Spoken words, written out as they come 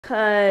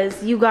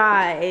Cause you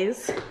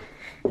guys,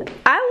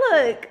 I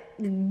look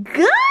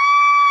good.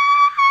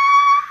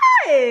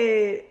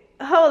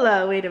 Hold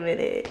on, wait a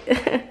minute.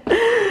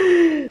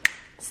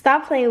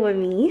 Stop playing with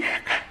me.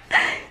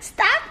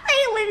 Stop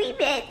playing with me,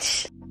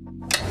 bitch.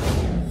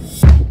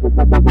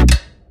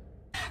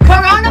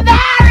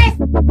 Coronavirus!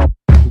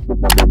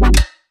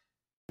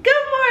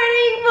 Good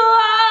morning,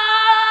 vlog!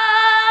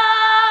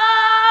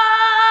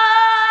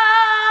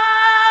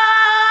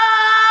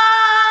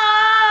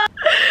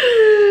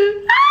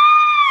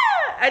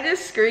 I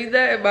just screamed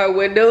that and my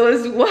window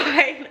is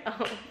wide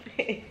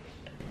open.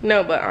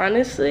 No, but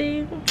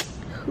honestly,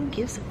 who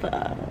gives a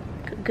fuck?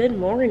 Good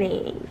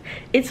morning.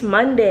 It's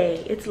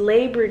Monday. It's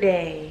Labor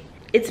Day.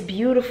 It's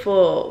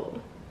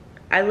beautiful.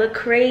 I look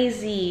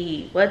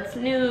crazy. What's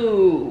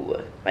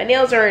new? My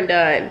nails aren't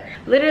done.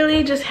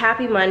 Literally just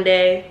happy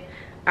Monday.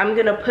 I'm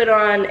gonna put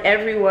on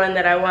everyone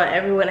that I want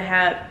everyone to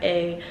have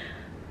a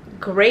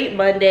great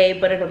Monday,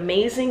 but an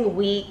amazing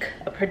week,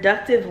 a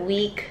productive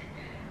week.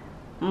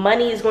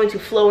 Money is going to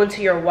flow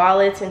into your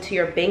wallets, into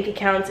your bank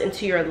accounts,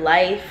 into your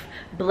life.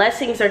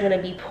 Blessings are going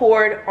to be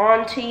poured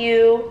onto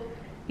you.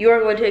 You are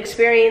going to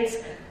experience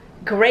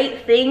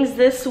great things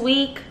this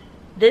week,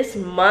 this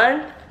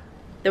month,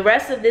 the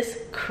rest of this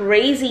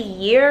crazy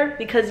year,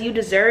 because you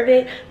deserve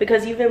it,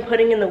 because you've been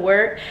putting in the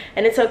work.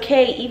 And it's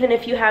okay even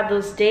if you have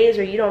those days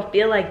where you don't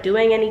feel like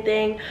doing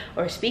anything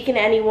or speaking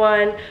to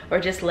anyone or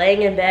just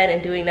laying in bed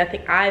and doing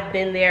nothing. I've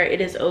been there.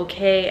 It is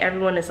okay.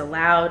 Everyone is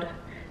allowed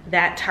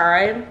that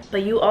time,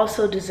 but you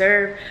also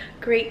deserve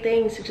great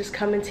things to just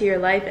come into your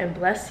life and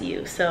bless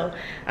you. So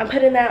I'm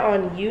putting that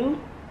on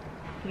you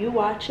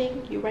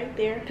watching, you right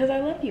there, because I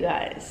love you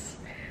guys.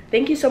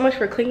 Thank you so much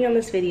for clicking on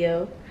this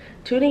video,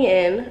 tuning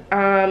in.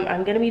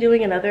 I'm gonna be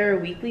doing another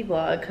weekly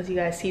vlog because you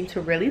guys seem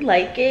to really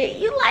like it.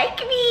 You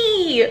like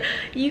me,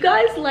 you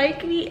guys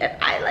like me, and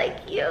I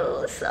like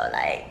you. So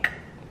like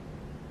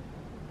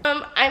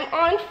I'm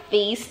on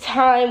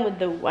FaceTime with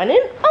the one and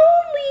only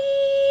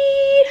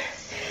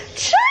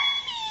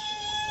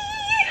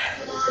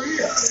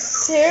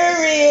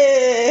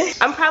Period.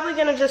 I'm probably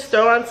gonna just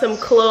throw on some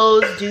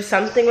clothes, do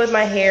something with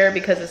my hair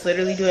because it's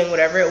literally doing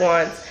whatever it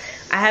wants.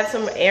 I have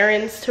some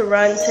errands to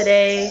run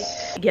today,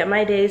 get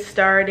my day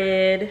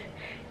started.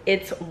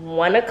 It's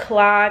 1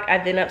 o'clock.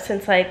 I've been up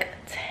since like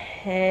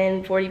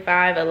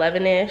 10:45,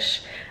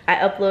 11ish. I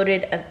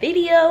uploaded a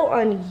video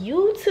on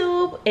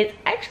YouTube. It's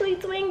actually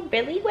doing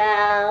really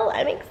well.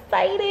 I'm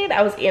excited.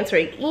 I was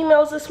answering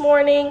emails this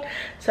morning,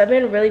 so I've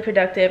been really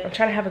productive. I'm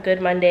trying to have a good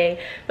Monday,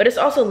 but it's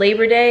also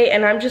Labor Day,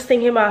 and I'm just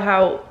thinking about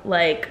how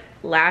like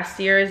last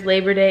year's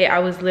Labor Day, I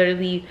was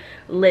literally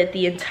lit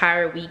the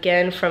entire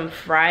weekend from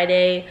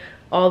Friday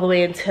all the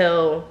way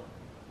until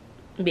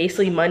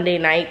basically Monday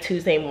night,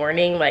 Tuesday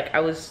morning. Like I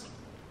was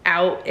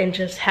out and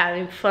just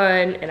having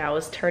fun, and I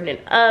was turning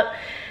up,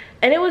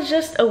 and it was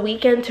just a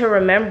weekend to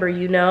remember,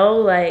 you know,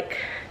 like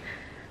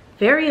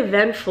very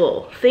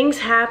eventful. Things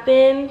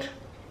happened,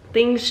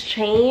 things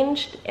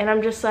changed, and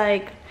I'm just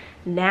like,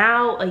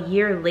 now a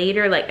year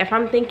later, like if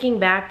I'm thinking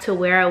back to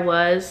where I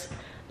was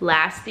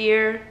last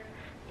year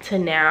to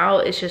now,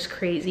 it's just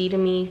crazy to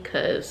me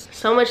because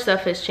so much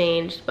stuff has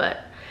changed.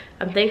 But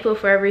I'm thankful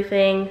for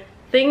everything,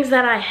 things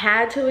that I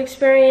had to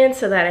experience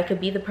so that I could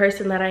be the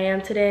person that I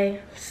am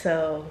today.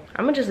 So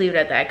I'm gonna just leave it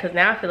at that because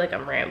now I feel like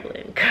I'm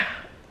rambling.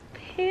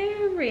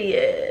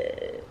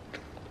 Period.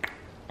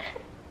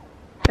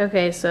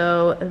 Okay,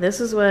 so this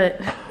is what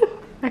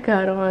I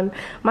got on.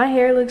 My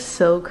hair looks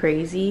so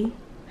crazy,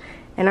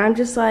 and I'm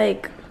just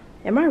like,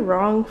 am I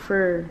wrong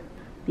for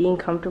being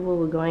comfortable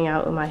with going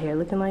out with my hair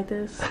looking like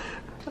this?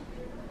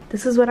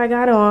 This is what I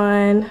got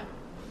on.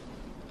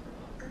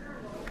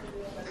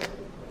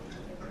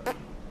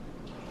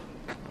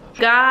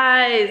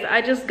 Guys,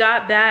 I just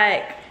got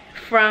back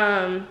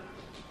from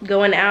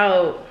going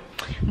out,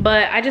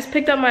 but I just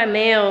picked up my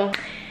mail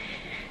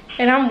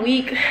and I'm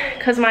weak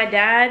because my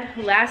dad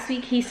last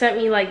week, he sent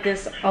me like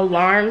this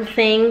alarm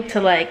thing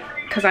to like,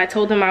 because I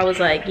told him I was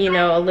like, you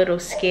know, a little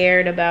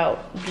scared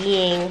about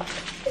being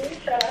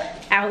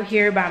out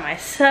here by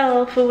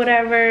myself or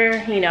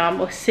whatever. You know,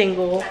 I'm a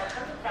single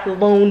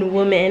lone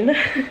woman.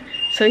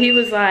 So he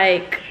was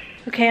like,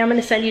 okay, I'm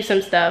gonna send you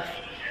some stuff.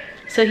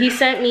 So he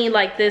sent me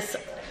like this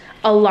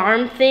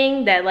alarm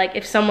thing that like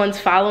if someone's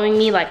following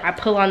me, like I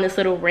pull on this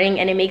little ring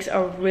and it makes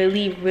a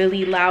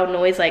really loud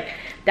noise. Like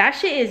that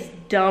shit is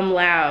dumb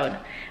loud.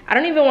 I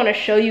don't even want to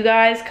show you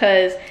guys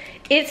because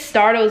it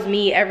startles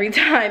me every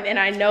time, and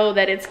I know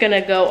that it's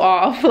gonna go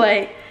off.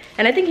 Like,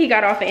 and I think he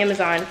got off of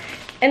Amazon.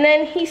 And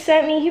then he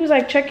sent me, he was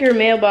like, check your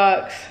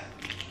mailbox.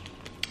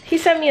 He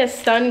sent me a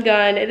stun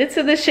gun, and it's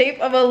in the shape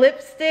of a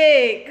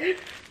lipstick.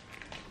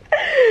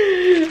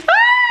 I'm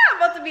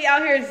about to be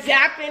out here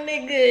zapping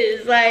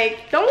niggas.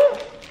 Like, don't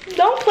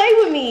play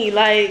with me.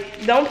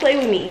 Like, don't play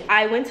with me.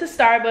 I went to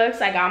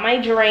Starbucks, I got my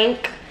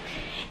drink,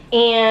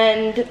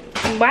 and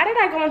why did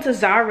I go into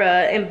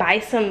Zara and buy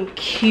some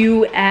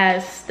cute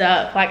ass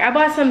stuff? Like, I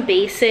bought some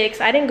basics.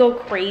 I didn't go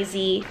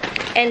crazy,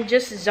 and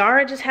just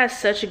Zara just has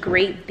such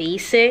great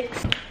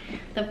basics.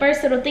 The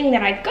first little thing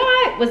that I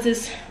got was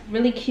this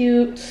really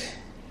cute.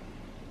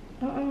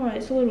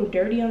 It's a little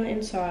dirty on the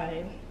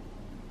inside.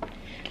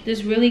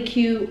 This really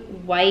cute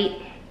white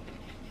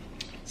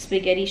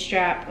spaghetti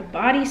strap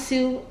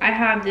bodysuit. I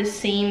have this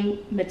same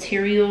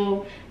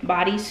material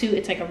bodysuit.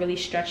 It's like a really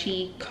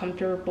stretchy,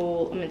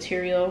 comfortable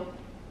material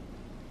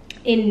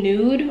in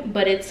nude,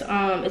 but it's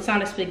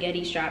not a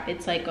spaghetti strap.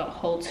 It's like a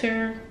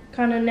halter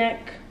kind of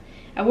neck.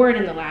 I wore it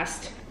in the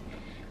last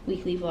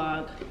weekly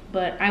vlog,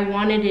 but I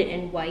wanted it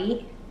in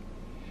white,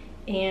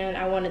 and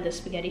I wanted the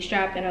spaghetti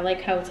strap, and I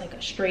like how it's like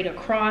a straight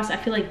across. I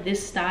feel like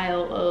this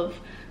style of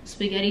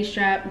spaghetti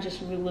strap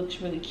just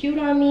looks really cute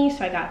on me,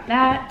 so I got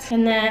that.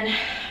 And then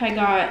I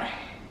got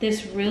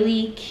this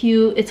really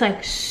cute, it's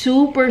like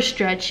super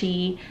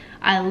stretchy.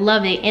 I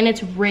love it, and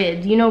it's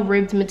ribbed. You know,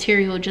 ribbed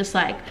material just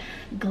like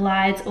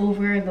glides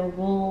over the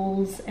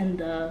rolls and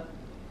the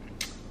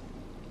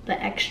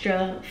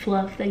extra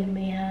fluff that you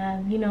may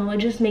have. You know, it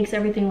just makes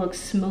everything look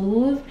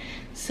smooth.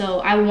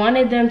 So I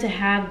wanted them to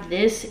have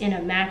this in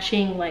a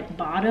matching like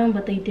bottom,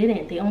 but they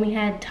didn't. They only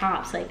had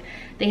tops. Like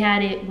they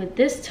had it with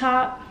this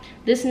top,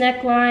 this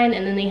neckline,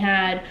 and then they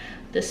had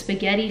the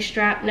spaghetti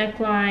strap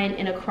neckline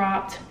in a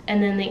cropped,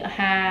 and then they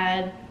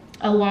had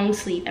a long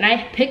sleeve. And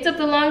I picked up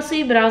the long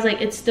sleeve, but I was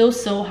like, it's still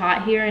so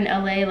hot here in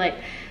LA, like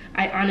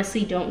I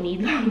honestly don't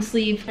need long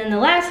sleeve. And the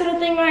last little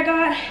thing I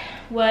got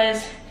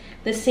was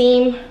the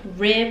same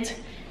ribbed,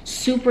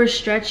 super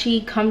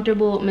stretchy,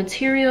 comfortable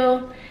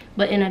material,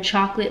 but in a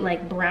chocolate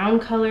like brown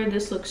color.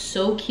 This looks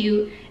so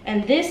cute.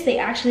 And this they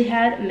actually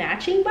had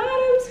matching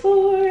bottoms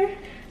for.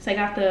 So I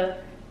got the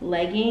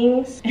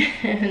leggings,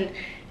 and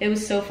it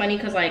was so funny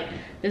because like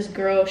this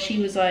girl, she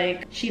was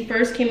like, she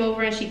first came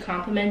over and she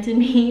complimented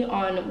me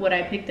on what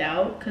I picked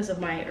out because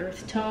of my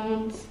earth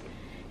tones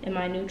and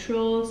my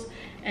neutrals.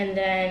 And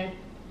then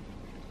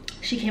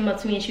she came up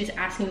to me and she was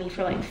asking me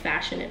for like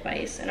fashion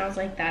advice, and I was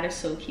like, that is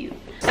so cute.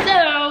 So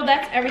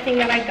that's everything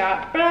that I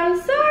got from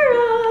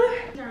Zara.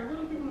 They're a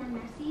little bit more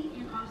messy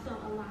and also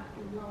a lot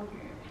longer.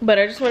 But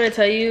I just want to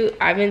tell you,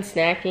 I've been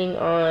snacking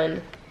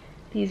on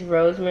these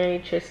rosemary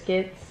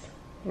Triscuits,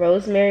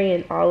 rosemary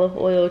and olive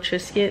oil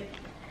Triscuit,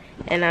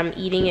 and I'm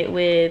eating it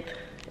with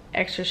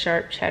extra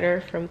sharp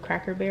cheddar from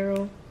Cracker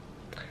Barrel.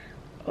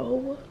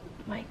 Oh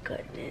my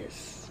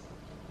goodness,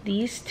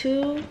 these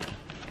two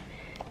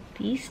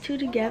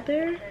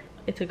together,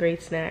 it's a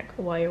great snack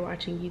while you're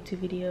watching YouTube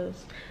videos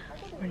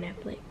or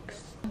Netflix.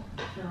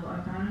 So I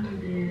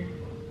finally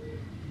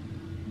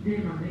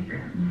did my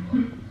makeup.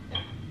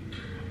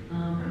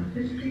 I'm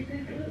just take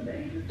that a little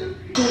bit.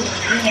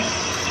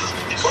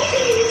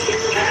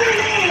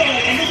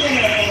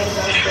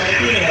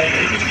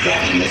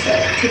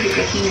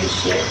 Typical human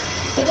shit.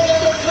 But then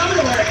I look come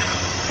to work.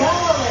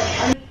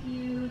 Wow, I'm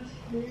cute,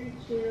 very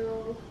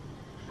chill.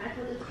 I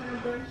feel it's kind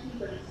of brunchy,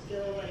 but it's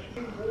still like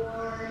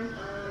warm.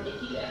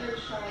 If you ever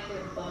try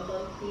their bum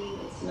cream,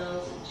 it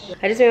smells like shit.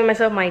 I just made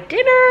myself my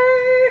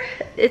dinner.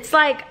 It's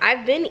like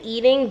I've been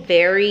eating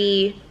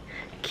very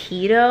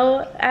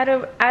keto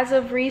as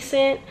of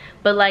recent,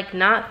 but like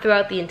not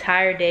throughout the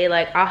entire day.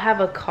 Like I'll have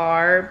a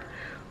carb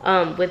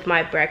with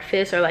my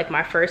breakfast or like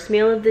my first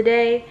meal of the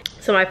day.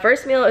 So my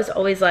first meal is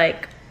always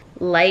like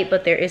light,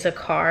 but there is a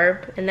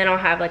carb, and then I'll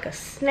have like a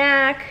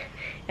snack,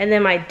 and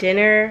then my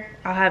dinner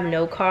I'll have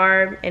no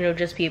carb, and it'll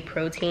just be a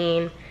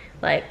protein,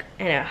 like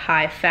in a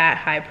high fat,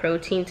 high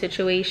protein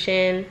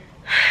situation.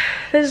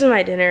 This is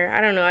my dinner.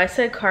 I don't know, I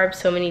said carbs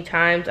so many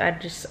times, I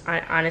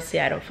honestly,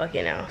 I don't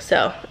fucking know.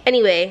 So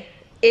anyway,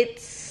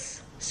 it's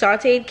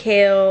sauteed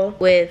kale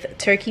with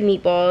turkey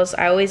meatballs.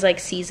 I always like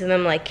season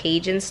them like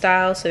Cajun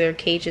style, so they're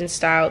Cajun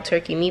style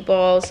turkey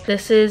meatballs.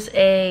 This is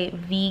a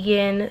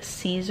vegan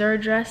Caesar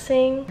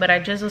dressing, but I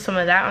drizzle some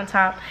of that on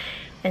top,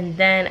 and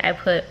then I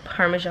put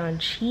Parmesan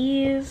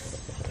cheese,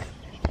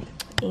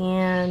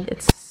 and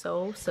it's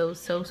so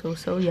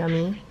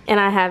yummy. And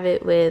I have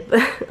it with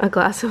a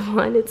glass of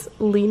wine. It's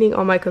leaning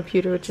on my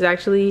computer, which is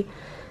actually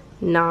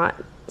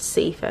not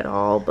safe at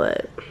all,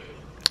 but,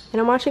 and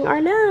I'm watching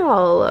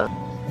Arnell.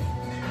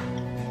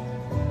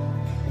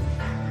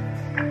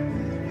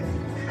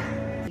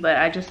 But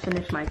I just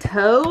finished my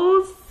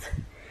toes.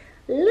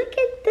 Look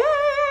at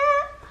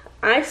that.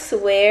 I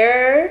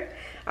swear,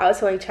 I was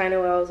telling China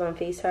while I was on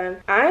FaceTime,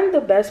 I'm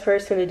the best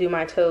person to do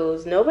my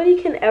toes.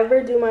 Nobody can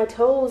ever do my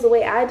toes the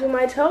way I do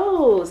my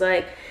toes.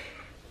 Like,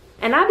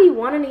 and I be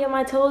wanting to get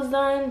my toes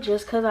done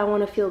just because I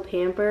want to feel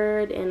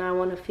pampered, and I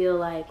want to feel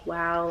like,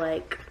 wow,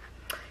 like,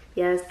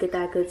 yes, get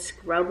that good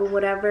scrub or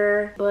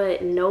whatever.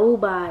 But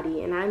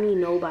nobody, and I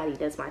mean nobody,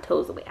 does my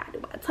toes the way I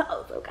do my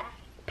toes, okay?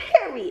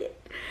 Period.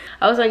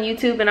 I was on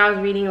YouTube and I was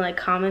reading like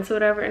comments or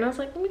whatever, and I was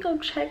like, let me go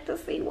check to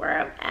see where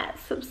I'm at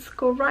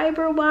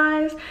subscriber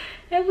wise,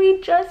 and we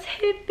just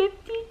hit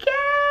 50K.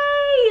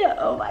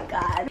 Oh my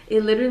god.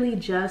 It literally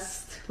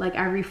just, like,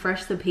 I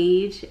refreshed the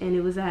page and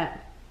it was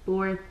at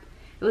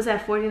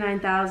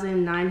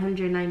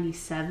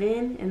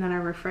 49,997, and then I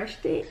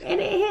refreshed it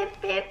and it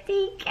hit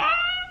 50K.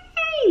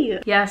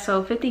 Yeah,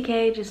 so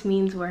 50K just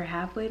means we're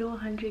halfway to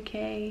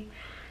 100K,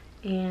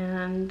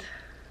 and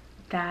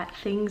that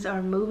things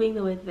are moving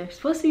the way they're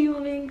supposed to be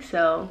moving.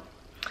 So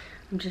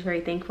I'm just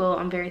very thankful.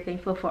 I'm very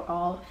thankful for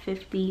all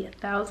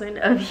 50,000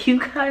 of you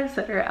guys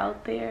that are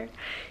out there.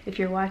 If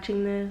you're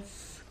watching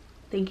this,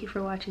 thank you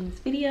for watching this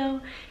video.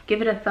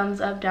 Give it a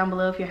thumbs up down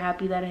below if you're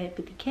happy that I hit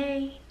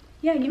 50K.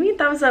 Yeah, give me a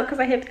thumbs up because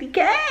I hit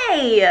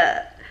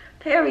 50K.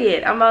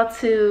 Period. I'm about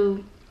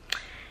to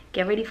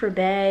get ready for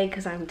bed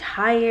because I'm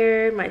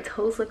tired. My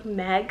toes look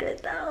mad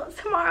good though.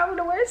 Tomorrow I'm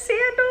gonna wear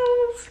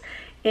sandals.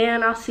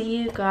 And I'll see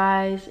you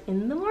guys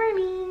in the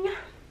morning.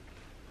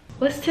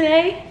 What's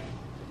today?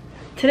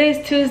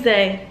 Today's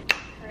Tuesday.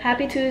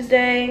 Happy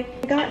Tuesday.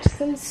 I got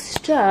some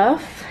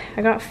stuff.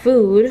 I got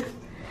food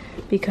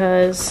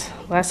because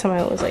last time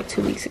I was like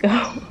 2 weeks ago.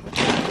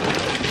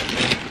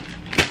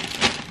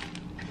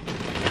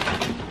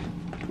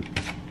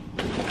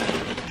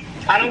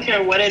 I don't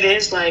care what it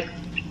is, like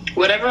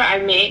whatever I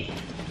make,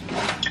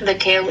 the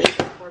kale is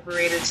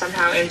incorporated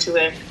somehow into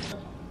it.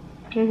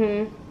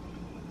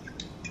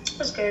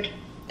 That's good.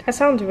 That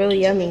sounds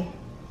really yummy.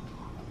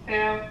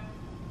 Yeah.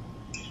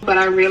 But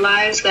I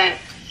realized that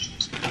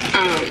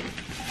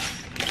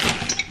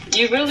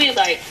you really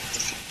like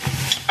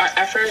are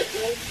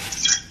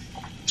effortless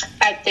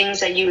at things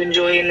that you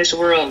enjoy in this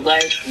world.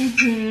 Like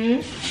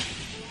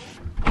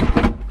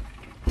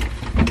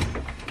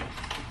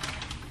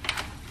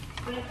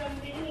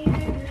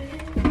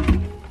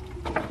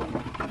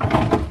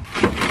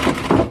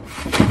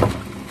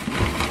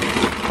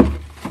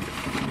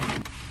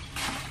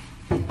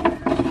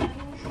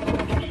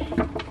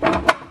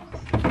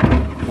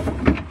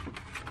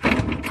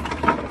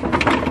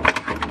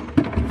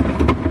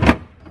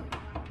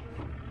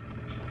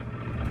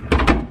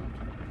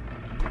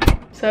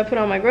so I put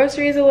all my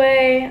groceries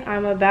away.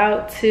 I'm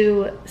about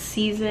to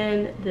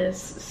season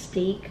this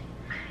steak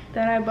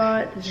that I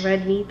bought, this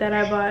red meat that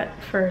I bought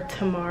for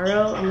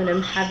tomorrow. I'm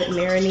gonna have it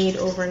marinate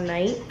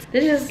overnight.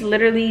 This is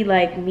literally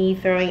like me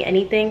throwing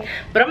anything,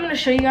 but I'm gonna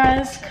show you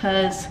guys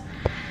because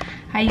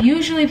I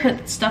usually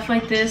put stuff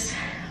like this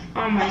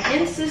on my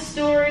Insta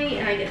story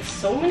and I get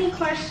so many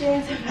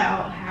questions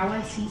about how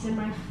I season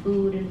my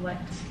food and what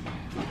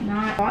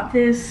not. I bought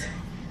this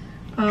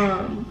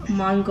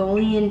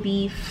Mongolian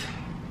beef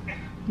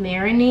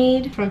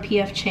marinade from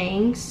PF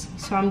Chang's,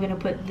 so I'm gonna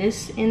put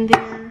this in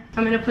there.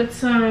 I'm gonna put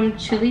some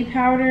chili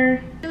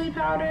powder,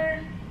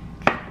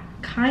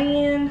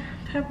 cayenne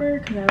pepper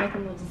because I like a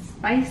little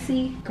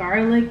spicy,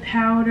 garlic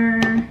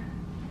powder,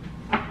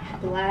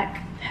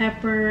 black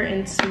pepper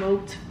and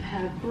smoked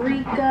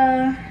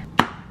paprika,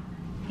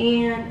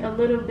 and a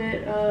little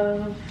bit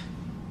of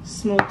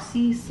smoked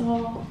sea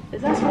salt.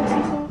 Is that smoked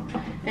sea salt?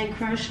 And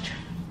crushed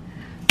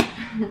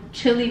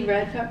chili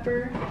red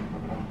pepper.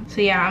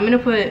 So yeah, I'm gonna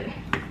put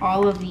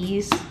all of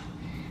these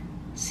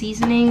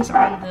seasonings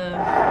on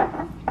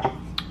the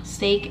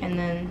steak and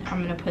then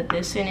I'm gonna put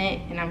this in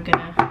it and I'm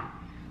gonna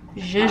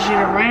zhuzh it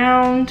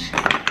around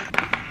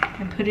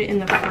and put it in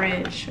the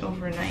fridge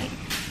overnight.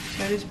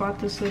 So I just bought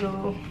this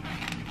little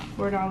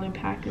 $4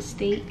 pack of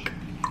steak.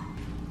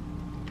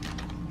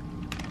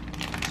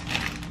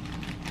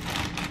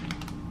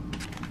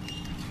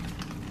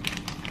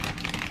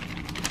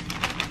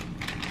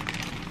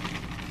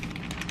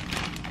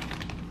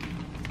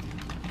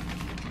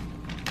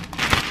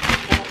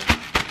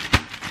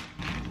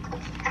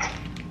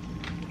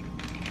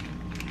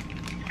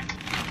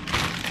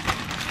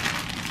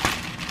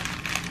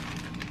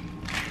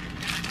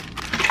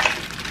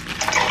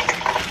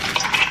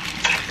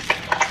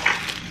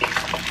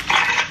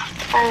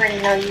 I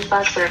already know you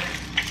got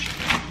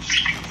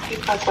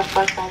the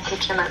fuck on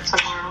kitchenette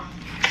tomorrow.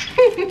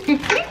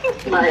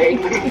 Like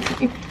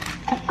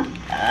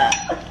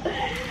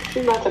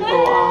you about to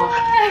go off.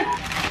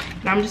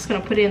 Now I'm just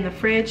gonna put it in the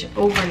fridge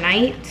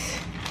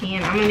overnight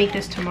and I'm gonna make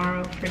this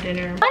tomorrow for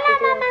dinner. Hola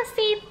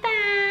mamacita.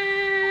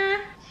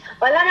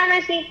 Hola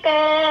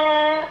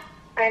mamacita.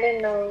 I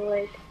didn't know,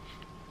 like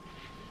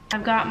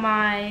I've got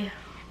my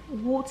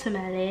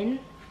watermelon.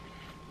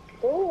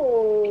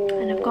 ooh,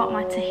 and I've got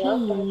my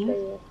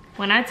tahini.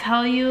 When I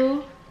tell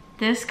you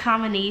this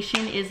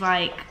combination is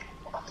like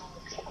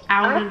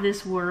out of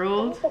this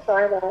world. I need to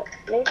try that.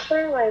 Make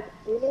sure like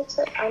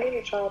I need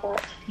to try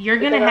that. You're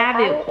gonna have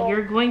it.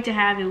 You're going to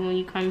have it when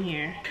you come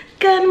here.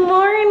 Good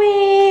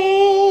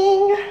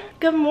morning.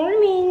 Good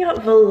morning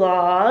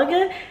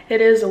vlog.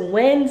 It is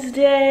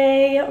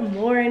Wednesday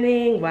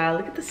morning. Wow,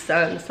 look at the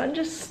sun. The sun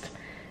just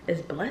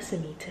is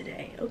blessing me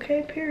today.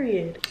 Okay,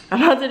 period.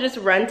 I'm about to just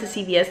run to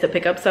CVS to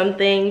pick up some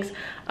things.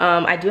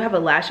 I do have a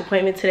lash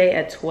appointment today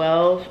at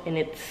 12 and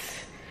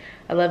it's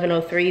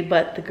 11:03,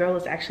 but the girl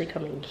is actually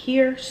coming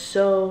here,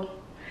 so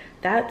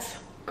that's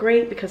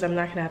great because I'm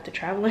not gonna have to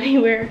travel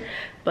anywhere.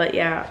 But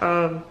yeah,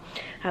 I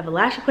have a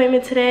lash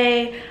appointment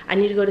today. I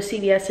need to go to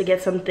CVS to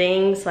get some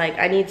things. Like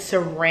I need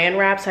saran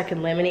wrap so I can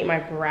laminate my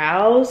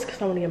brows because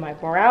I want to get my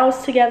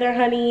brows together,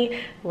 honey.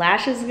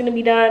 Lashes is gonna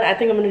be done. I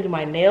think I'm gonna do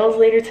my nails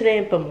later today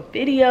and film a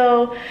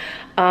video.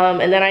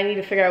 And then I need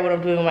to figure out what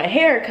I'm doing with my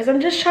hair because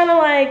I'm just trying to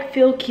like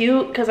feel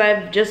cute because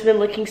I've just been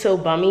looking so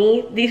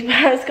bummy these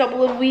past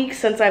couple of weeks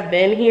since I've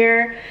been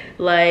here.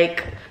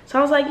 Like, so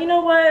I was like, you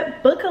know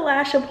what? Book a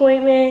lash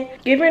appointment,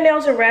 give your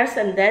nails a rest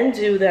and then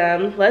do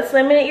them. Let's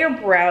laminate your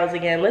brows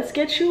again. Let's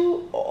get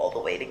you all the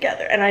way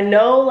together. And I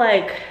know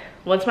like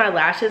once my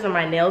lashes and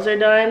my nails are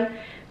done,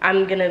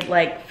 I'm gonna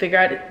like figure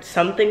out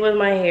something with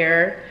my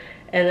hair.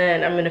 And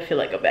then I'm gonna feel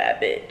like a bad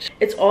bitch.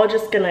 It's all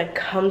just gonna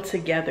come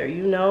together,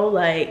 you know?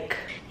 Like,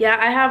 yeah,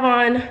 I have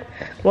on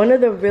one of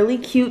the really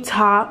cute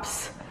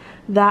tops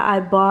that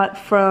I bought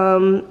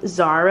from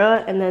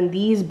Zara. And then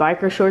these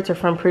biker shorts are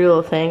from Pretty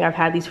Little Thing. I've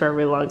had these for a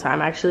really long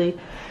time, actually.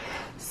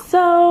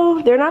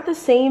 So, they're not the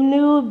same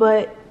nude,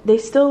 but they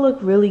still look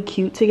really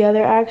cute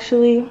together,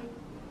 actually.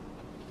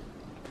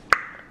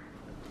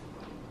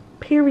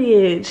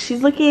 Period.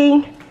 She's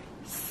looking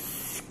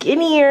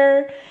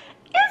skinnier.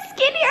 You're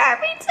skinnier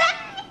every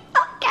time.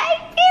 Okay,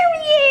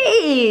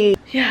 period.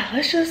 Yeah,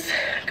 let's just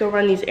go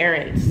run these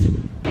errands.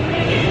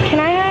 Can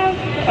I have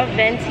a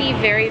venti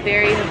very,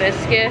 very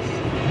hibiscus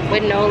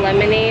with no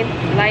lemonade,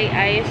 light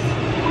ice?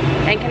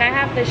 And can I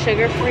have the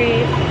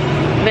sugar-free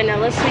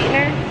vanilla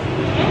sweetener?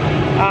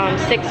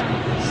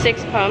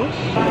 Six pumps.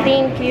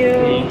 Thank you.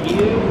 Thank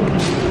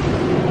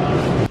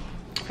you.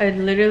 I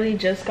literally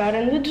just got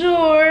in the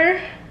door.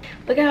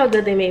 Look at how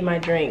good they made my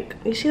drink.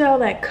 You see all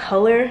that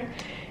color?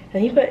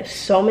 And he put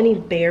so many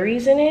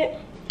berries in it.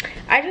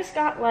 I just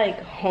got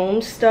like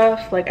home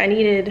stuff. Like I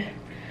needed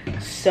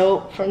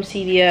soap from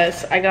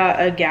CVS. I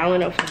got a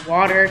gallon of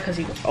water because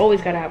you always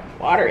gotta have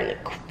water in the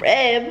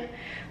crib.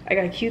 I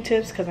got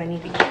Q-tips because I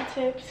need the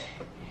Q-tips.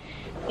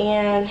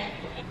 And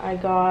I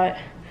got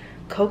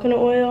coconut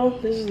oil.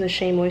 This is the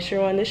Shea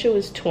Moisture one. This shit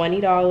was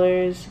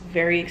 $20,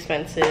 very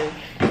expensive.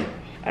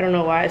 I don't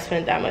know why I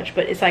spent that much,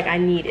 but it's like I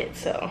need it,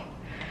 so.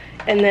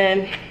 And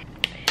then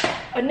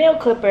a nail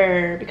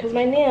clipper because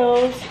my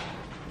nails,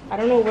 I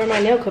don't know where my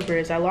nail clipper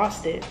is. I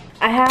lost it.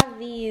 I have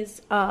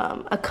these,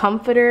 a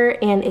comforter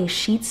and a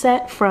sheet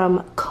set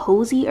from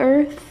Cozy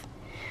Earth.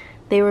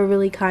 They were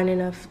really kind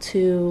enough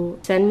to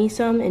send me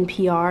some in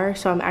PR,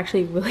 so I'm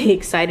actually really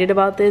excited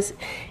about this.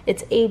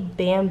 It's a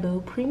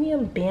bamboo,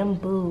 premium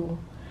bamboo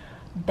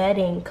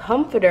bedding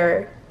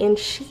comforter and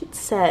sheet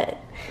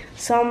set.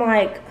 So I'm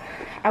like,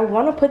 I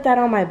want to put that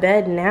on my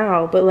bed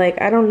now, but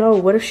like, I don't know.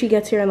 What if she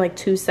gets here in like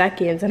 2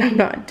 seconds and I'm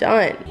not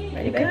done?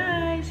 Ready,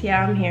 guys?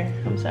 Yeah, I'm here.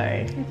 I'm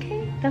sorry.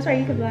 Okay, that's right.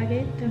 You can vlog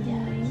it.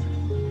 Definitely.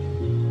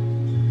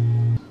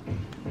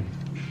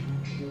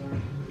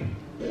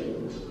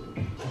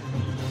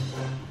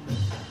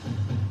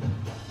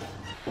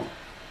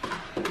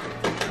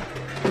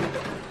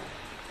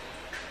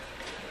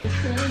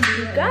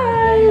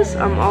 Guys,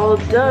 I'm all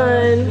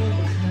done.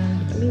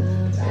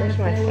 Where's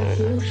my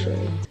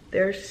phone?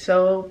 They're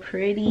so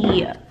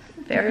pretty.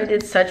 Farrah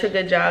did such a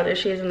good job. There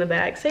she is in the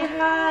back. Say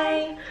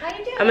hi. How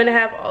you doing? I'm gonna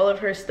have all of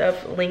her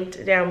stuff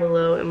linked down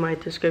below in my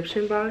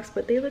description box,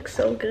 but they look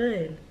so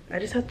good. I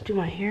just have to do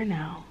my hair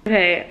now.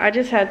 Okay, I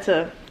just had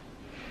to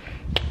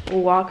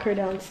walk her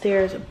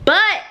downstairs, but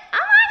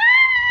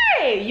oh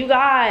my god, you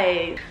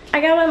guys,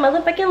 I got my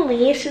motherfucking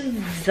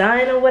lashes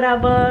done or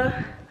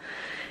whatever.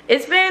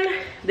 It's been,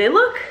 they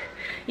look,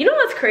 you know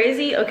what's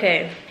crazy?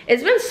 Okay,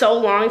 it's been so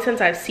long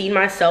since I've seen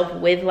myself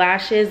with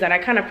lashes that I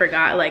kind of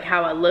forgot like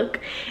how I look,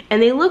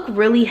 and they look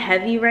really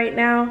heavy right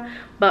now.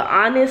 But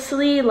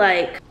honestly,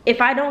 like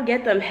if I don't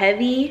get them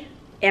heavy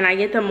and I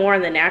get them more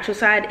on the natural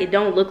side, it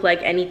don't look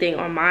like anything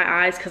on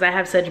my eyes because I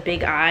have such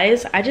big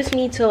eyes. I just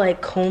need to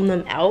like comb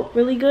them out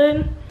really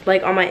good.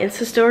 Like on my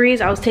Insta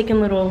stories, I was taking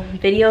little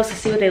videos to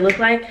see what they look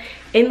like,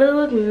 and they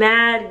look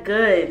mad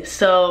good.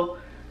 So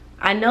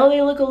I know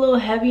they look a little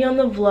heavy on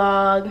the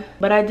vlog,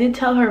 but I did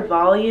tell her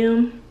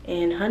volume,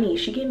 and honey,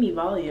 she gave me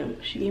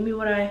volume. She gave me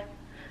what I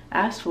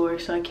asked for,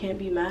 so I can't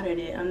be mad at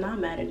it. I'm not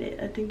mad at it.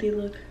 I think they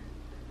look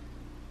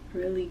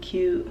really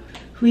cute.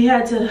 We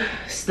had to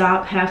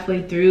stop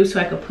halfway through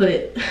so I could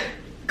put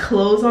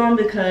clothes on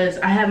because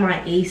I had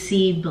my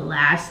AC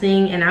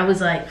blasting and I was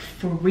like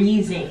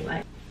freezing.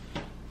 Like,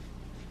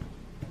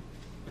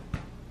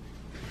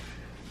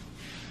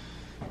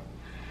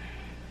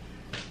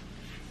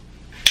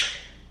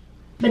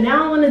 but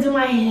now I want to do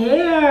my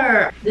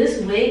hair.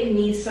 This wig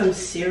needs some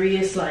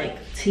serious like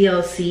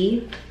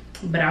TLC,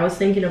 but I was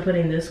thinking of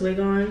putting this wig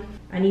on.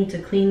 I need to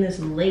clean this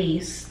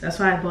lace. That's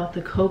why I bought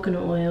the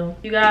coconut oil.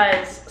 You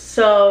guys,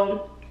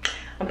 so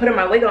I'm putting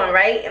my wig on,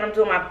 right? And I'm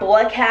doing my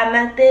boy cat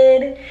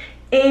method.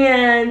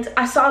 And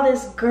I saw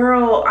this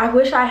girl, I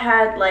wish I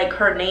had like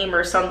her name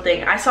or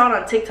something. I saw it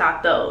on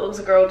TikTok though. It was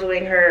a girl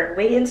doing her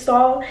wig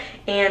install,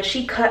 and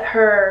she cut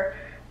her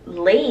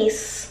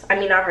lace, I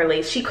mean not her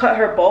lace, she cut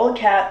her bowl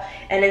cap,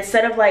 and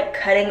instead of like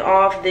cutting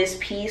off this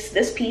piece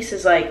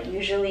is like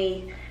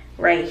usually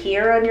right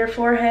here on your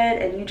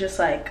forehead, and you just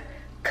like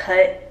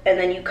cut, and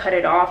then you cut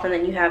it off, and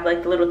then you have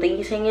like the little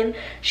thingies hanging.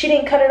 She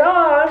didn't cut it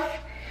off.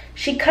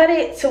 She cut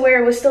it to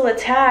where it was still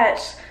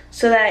attached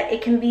so that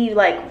it can be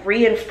like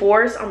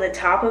reinforced on the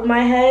top of my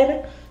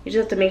head. You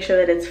just have to make sure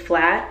that it's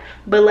flat,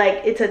 but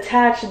like it's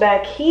attached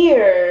back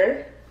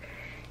here,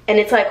 and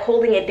it's like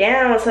holding it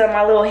down so that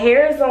my little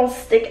hairs don't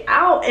stick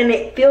out, and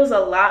it feels a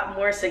lot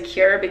more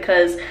secure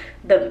because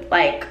the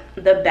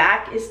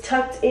back is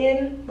tucked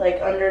in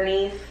like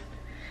underneath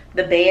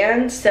the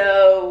band.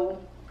 So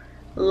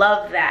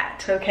love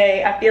that.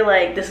 Okay, I feel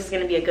like this is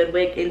gonna be a good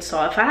wig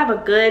install.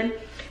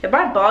 If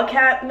my ball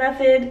cap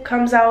method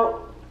comes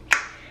out,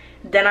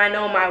 then I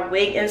know my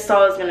wig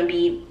install is gonna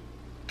be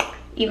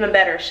even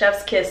better.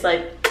 Chef's kiss.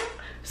 Like,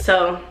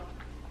 so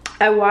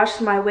I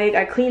washed my wig,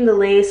 I cleaned the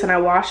lace and I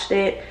washed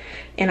it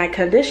and I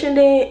conditioned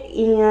it,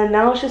 and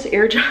now it's just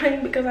air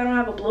drying because I don't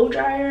have a blow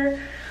dryer.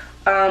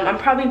 I'm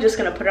probably just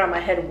gonna put it on my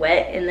head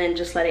wet and then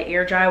just let it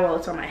air dry while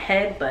it's on my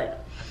head.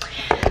 But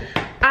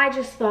I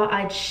just thought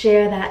I'd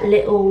share that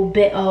little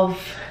bit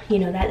of, you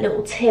know, that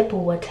little tip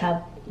or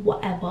whatever.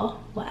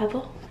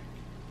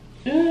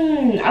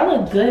 I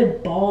look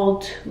good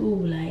bald too,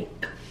 like.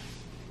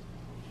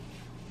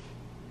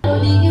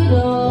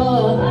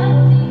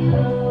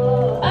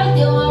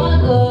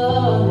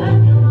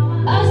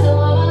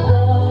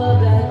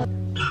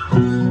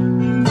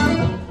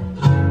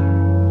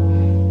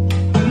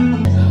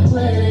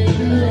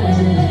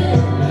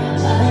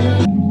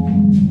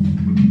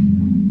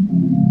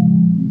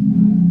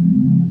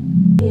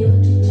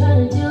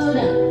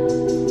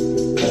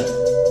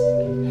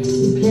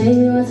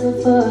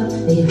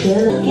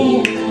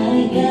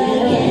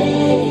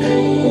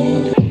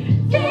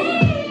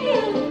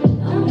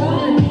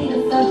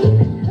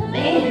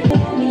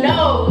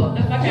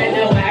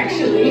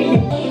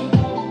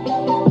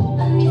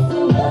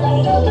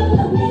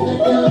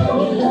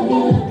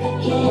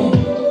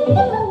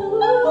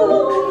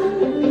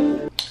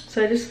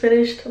 So I just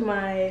finished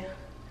my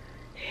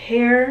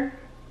hair.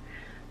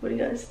 What do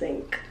you guys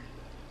think?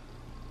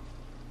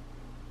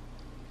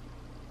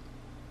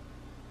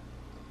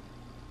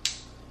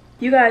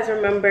 You guys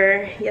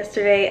remember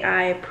yesterday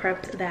I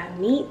prepped that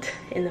meat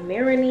in the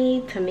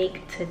marinade to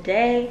make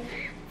today.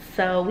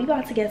 So we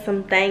about to get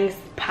some things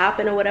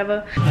popping or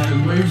whatever.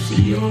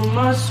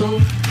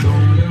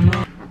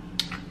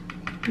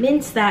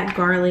 Mince that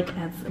garlic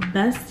as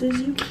best as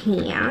you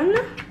can.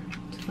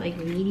 Like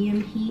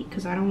medium heat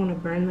because I don't want to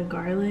burn the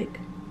garlic.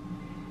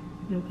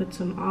 I'm gonna put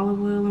some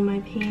olive oil in my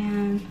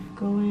pan.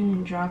 Go in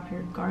and drop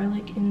your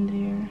garlic in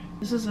there.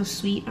 This is a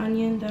sweet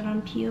onion that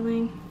I'm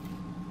peeling.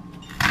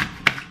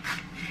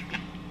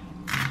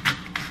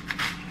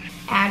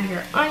 Add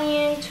your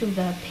onion to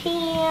the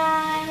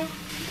pan.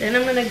 Then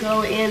I'm gonna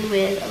go in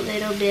with a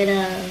little bit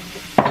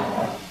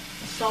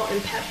of salt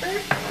and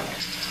pepper.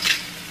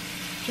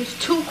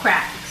 Just 2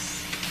 cracks.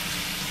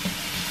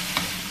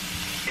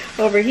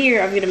 Over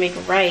here, I'm gonna make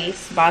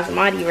rice,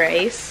 basmati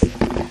rice.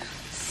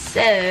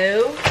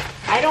 So,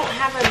 I don't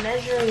have a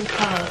measuring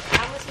cup.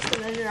 How am I supposed to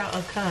measure out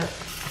a cup?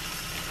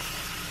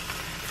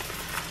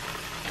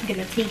 I'm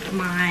gonna take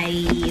my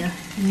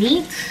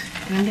meat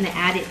and I'm gonna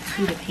add it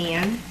to the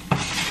pan.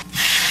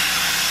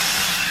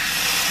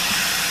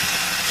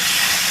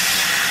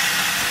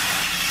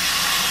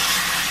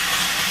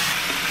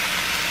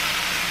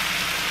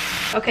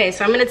 Okay,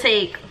 so I'm gonna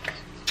take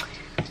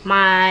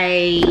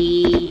my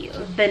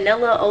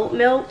vanilla oat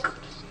milk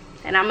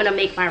and I'm gonna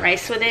make my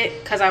rice with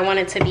it because I want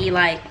it to be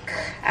like,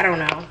 I don't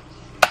know,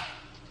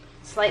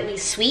 slightly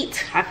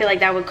sweet. I feel like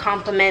that would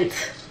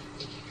complement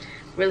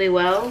really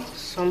well.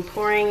 So I'm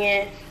pouring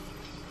it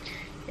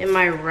in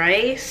my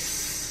rice.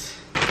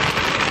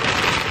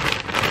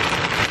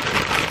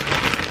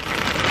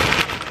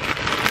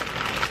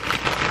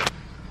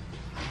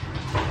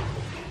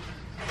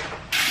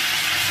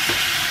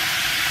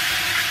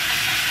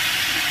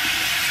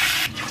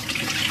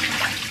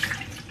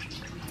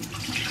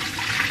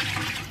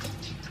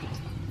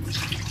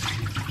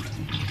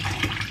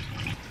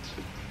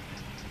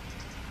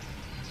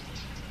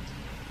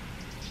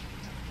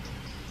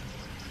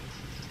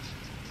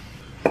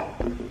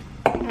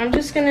 I'm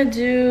just gonna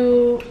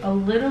do a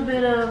little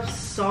bit of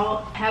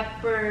salt,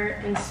 pepper,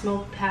 and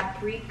smoked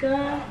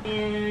paprika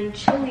and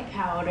chili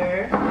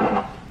powder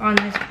on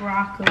this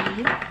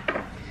broccoli.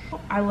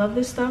 I love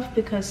this stuff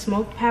because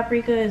smoked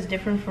paprika is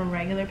different from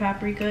regular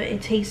paprika.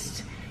 It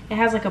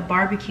has like a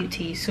barbecue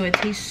taste, so it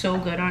tastes so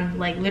good on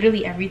like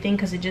literally everything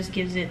because it just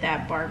gives it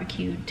that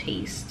barbecue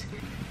taste.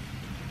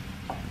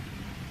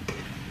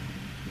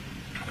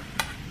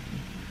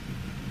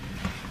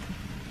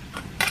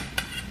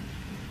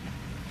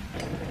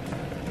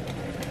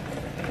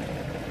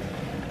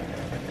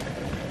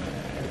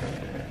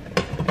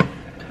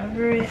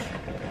 It.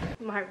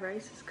 My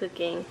rice is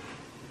cooking.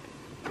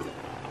 I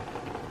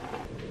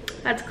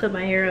had to clip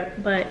my hair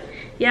up, but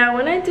yeah,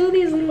 when I do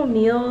these little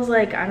meals,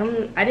 like I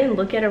didn't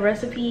look at a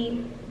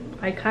recipe.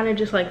 I kind of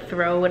just like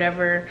throw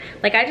whatever.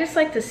 Like I just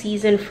like to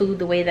season food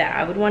the way that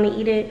I would want to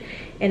eat it,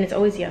 and it's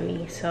always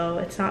yummy, so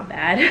it's not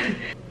bad.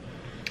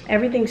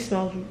 Everything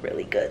smells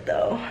really good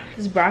though.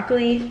 This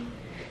broccoli,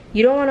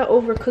 you don't want to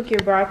overcook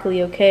your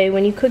broccoli, okay?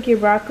 When you cook your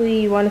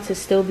broccoli, you want it to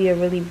still be a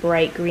really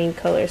bright green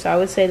color. So I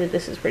would say that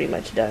this is pretty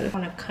much done. I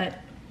want to cut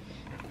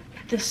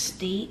the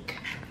steak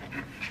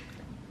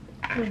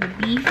or the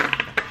beef.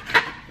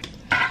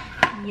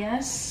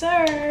 Yes,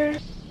 sir.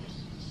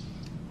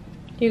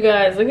 You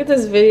guys, look at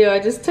this video I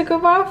just took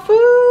of our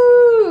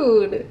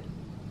food.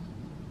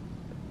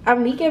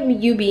 I'm making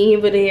you being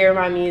able to hear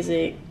my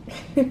music.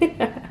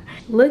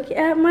 Look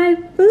at my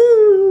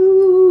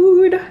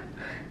food.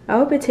 I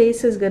hope it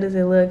tastes as good as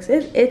it looks.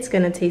 It's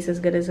gonna taste as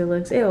good as it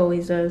looks. It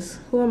always does.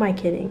 Who am I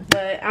kidding?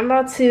 But I'm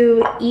about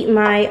to eat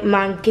my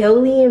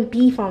Mongolian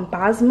beef on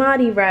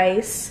basmati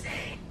rice.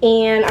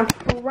 And I'm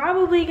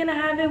probably gonna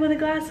have it with a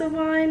glass of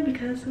wine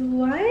because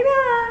why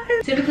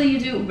not? Typically you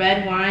do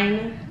red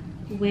wine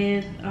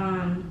with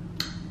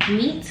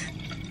meat.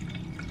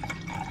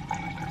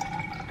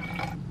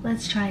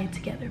 Let's try it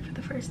together for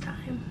the first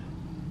time.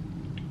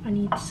 I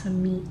need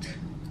some meat.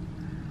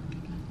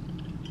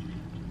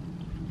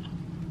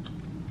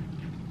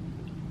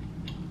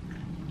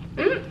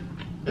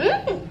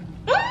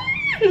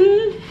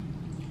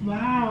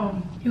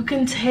 Wow, you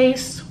can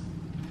taste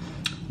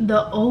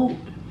the oat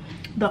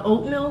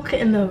milk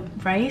in the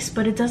rice,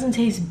 but it doesn't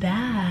taste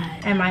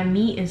bad. And my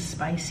meat is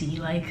spicy.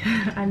 Like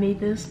I made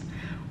this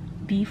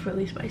beef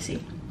really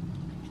spicy.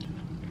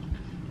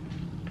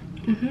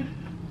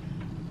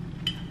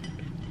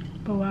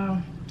 But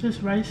wow, this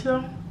rice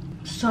though,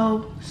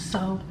 so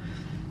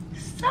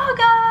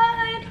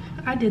good.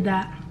 I did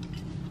that.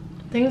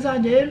 Things I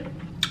did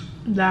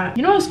that,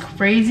 you know what's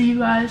crazy, you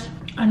guys?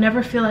 I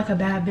never feel like a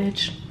bad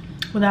bitch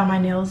without my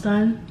nails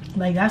done.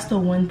 Like that's the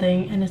one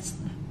thing, and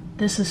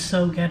this is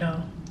so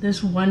ghetto.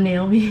 This one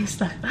nail being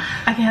stuck.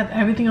 I can have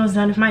everything else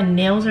done. If my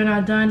nails are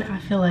not done, I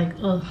feel like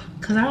ugh.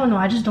 Cause I don't know,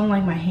 I just don't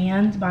like my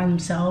hands by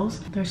themselves.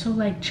 They're so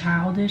like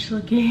childish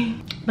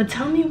looking. But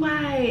tell me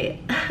why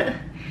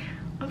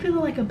I'm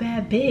feeling like a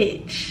bad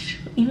bitch.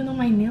 Even though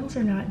my nails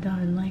are not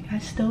done. Like I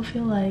still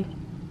feel like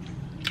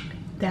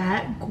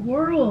that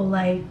girl,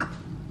 like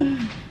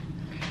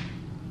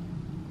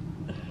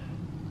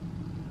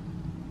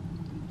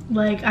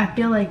like I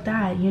feel like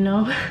that, you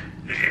know?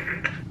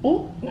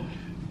 Oh.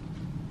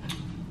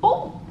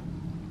 Oh.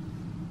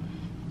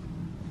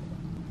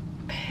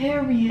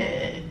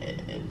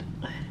 Period.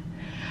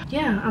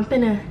 Yeah, I'm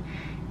gonna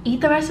eat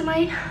the rest of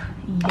my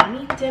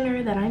yummy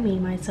dinner that I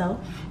made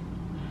myself.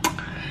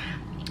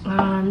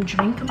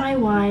 Drink my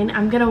wine.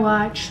 I'm gonna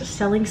watch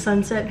Selling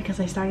Sunset because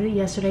I started it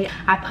yesterday.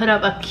 I put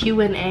up a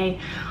Q&A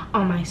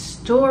on my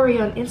story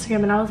on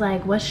Instagram and I was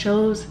like, what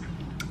shows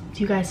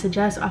do you guys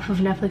suggest off of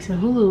Netflix and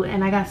Hulu?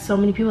 And I got so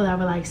many people that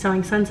were like,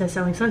 Selling Sunset,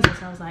 Selling Sunset.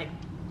 So I was like,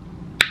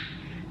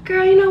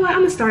 girl, you know what? I'm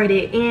gonna start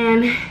it.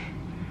 And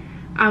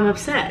I'm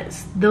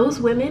obsessed. Those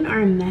women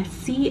are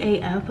messy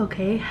AF,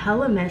 okay?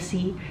 Hella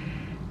messy.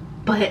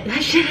 But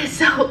that shit is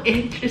so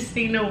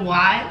interesting to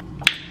watch.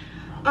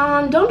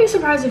 Don't be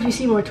surprised if you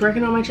see more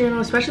twerking on my channel,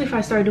 especially if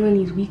I start doing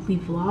these weekly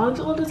vlogs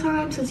all the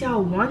time. Since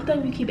y'all want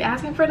them, you keep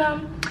asking for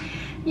them.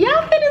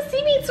 Y'all finna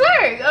see me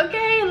twerk,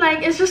 okay?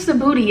 Like, it's just a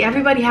booty.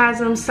 Everybody has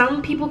them.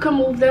 Some people can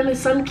move them and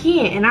some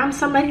can't. And I'm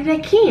somebody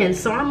that can,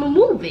 so I'ma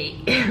move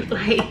it.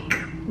 Like,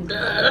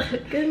 duh.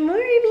 Good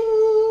morning.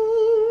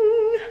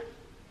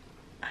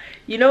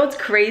 You know what's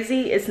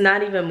crazy? It's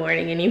not even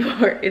morning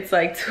anymore. It's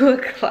like 2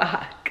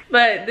 o'clock.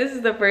 But this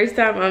is the first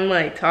time I'm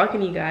like talking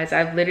to you guys.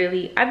 I've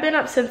been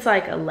up since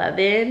like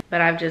 11,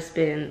 but I've just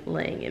been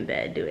laying in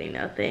bed doing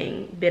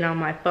nothing. Been on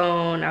my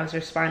phone. I was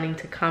responding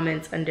to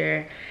comments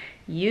under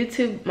my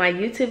YouTube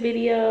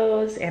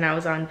videos, and I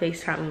was on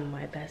FaceTime with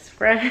my best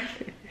friend.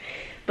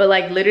 But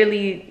like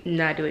literally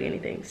not doing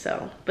anything.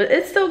 So, but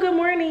it's still good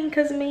morning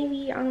because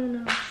maybe, I don't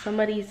know,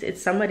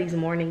 it's somebody's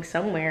morning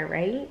somewhere,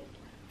 right?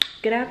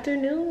 Good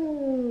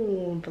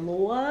afternoon,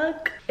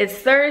 vlog. It's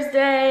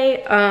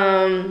Thursday.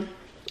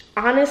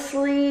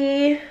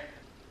 Honestly,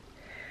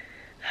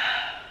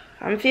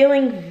 I'm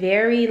feeling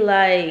very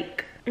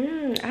like,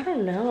 I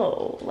don't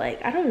know.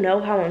 Like, I don't know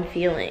how I'm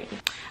feeling.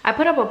 I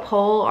put up a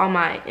poll on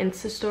my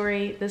Insta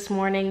story this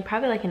morning,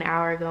 probably like an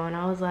hour ago, and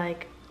I was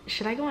like,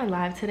 should I go on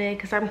live today?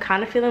 Because I'm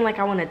kind of feeling like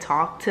I want to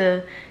talk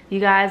to you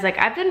guys. Like,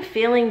 I've been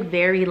feeling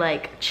very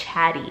like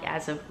chatty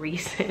as of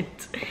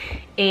recent.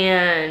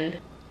 And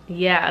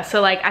yeah,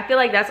 so like I feel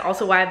like that's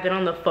also why I've been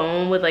on the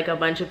phone with like a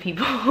bunch of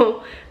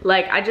people.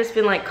 Like, I just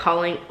been like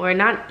calling, or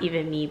not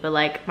even me, but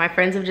like my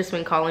friends have just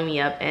been calling me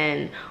up,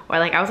 and or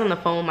like I was on the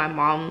phone with my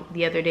mom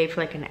the other day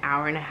for like an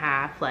hour and a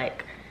half.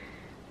 Like,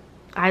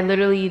 I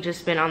literally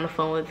just been on the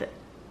phone with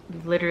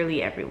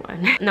literally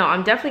everyone. No,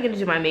 I'm definitely gonna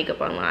do my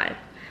makeup on live,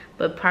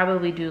 but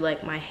probably do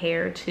like my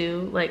hair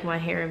too, like my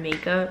hair and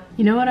makeup.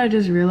 You know what I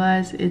just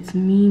realized? It's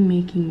me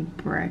making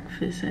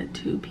breakfast at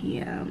 2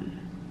 p.m.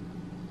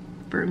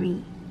 for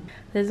me.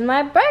 This is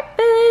my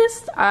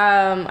breakfast.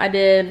 I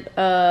did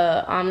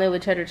omelet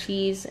with cheddar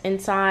cheese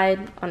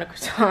inside on a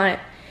croissant,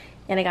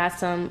 and I got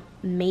some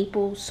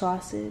maple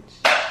sausage.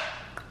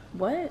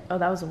 What? Oh,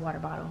 that was a water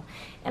bottle.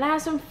 And I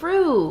had some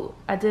fruit.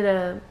 I did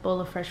a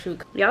bowl of fresh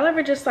fruit. Y'all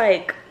ever just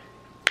like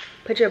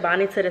put your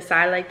bonnet to the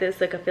side like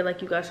this? Like, I feel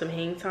like you got some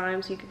hang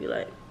time, so you could be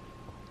like,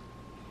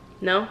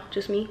 No,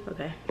 just me?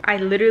 Okay. I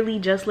literally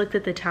just looked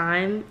at the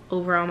time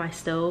over on my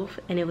stove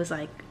and it was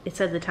like, it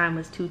said the time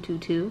was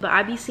 2:22. But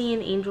I be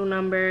seeing angel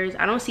numbers.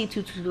 I don't see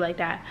 2:22 like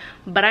that,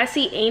 but I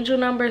see angel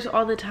numbers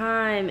all the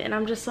time. And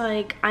I'm just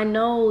like, I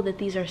know that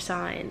these are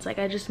signs. Like,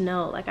 I just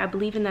know, like, I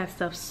believe in that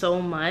stuff so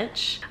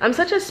much. I'm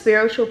such a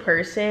spiritual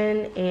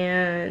person,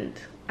 and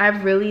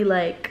I've really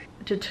like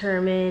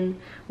determined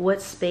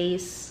what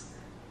space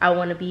I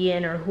want to be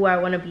in or who I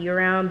want to be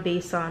around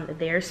based on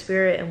their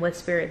spirit and what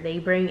spirit they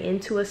bring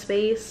into a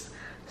space.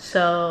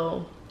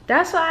 So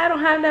that's why I don't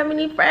have that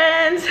many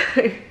friends.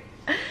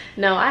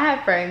 No, I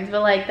have friends,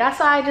 but like that's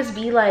why I just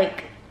be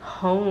like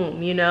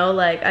home, you know?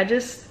 Like I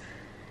just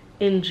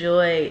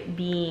enjoy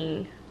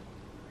being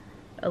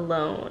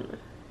alone.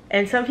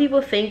 And some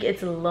people think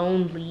it's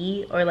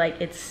lonely or like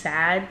it's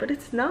sad, but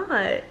it's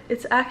not.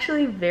 It's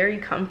actually very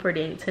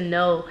comforting to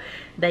know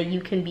that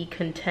you can be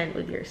content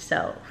with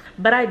yourself.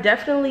 But I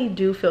definitely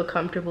do feel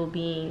comfortable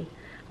being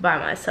by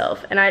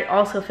myself. And I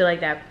also feel like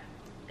that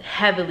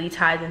heavily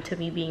ties into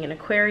me being an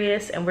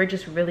Aquarius, and we're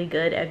just really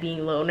good at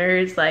being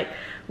loners. Like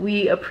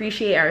we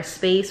appreciate our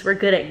space. We're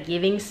good at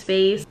giving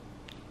space.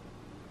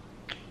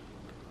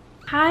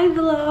 Hi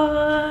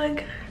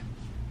vlog.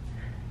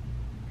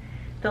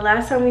 The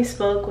last time we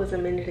spoke was a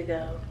minute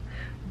ago,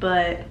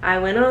 but I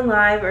went on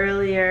live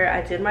earlier.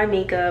 I did my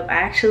makeup. I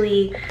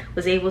actually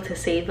was able to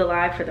save the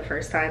live for the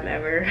first time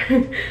ever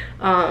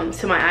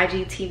to my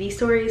IGTV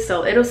story,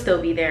 so it'll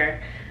still be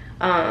there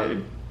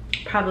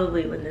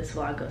probably when this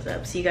vlog goes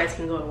up, so you guys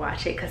can go and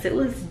watch it because it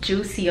was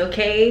juicy.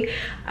 Okay,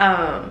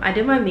 I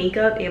did my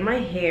makeup and my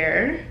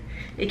hair.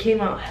 It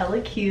came out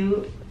hella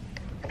cute.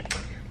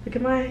 Look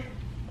at my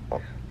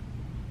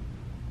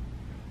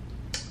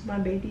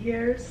baby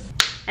hairs.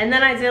 And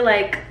then I did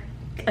like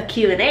a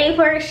Q&A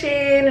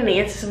portion and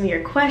answered some of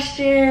your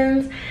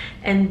questions.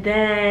 And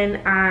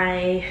then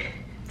I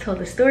told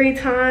a story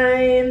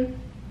time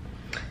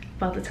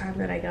about the time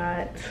that I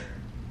got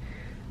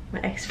my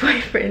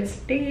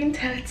ex-boyfriend's name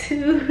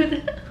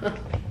tattooed.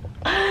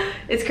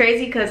 It's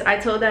crazy because I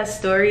told that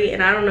story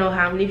and I don't know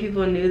how many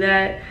people knew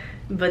that,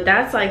 but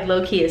that's like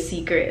low-key a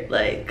secret.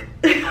 Like,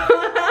 and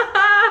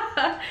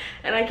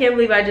I can't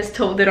believe I just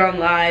told it on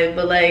live,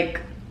 but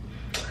like,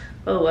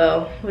 oh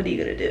well, what are you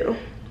gonna do?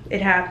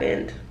 It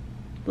happened.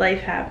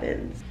 Life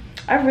happens.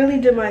 I really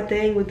did my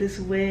thing with this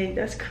wig.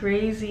 That's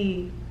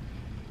crazy.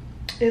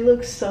 It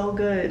looks so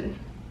good.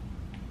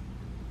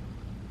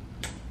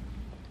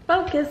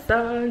 Focus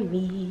on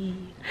me.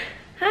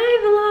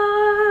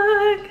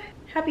 Hi vlog.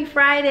 Happy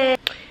Friday.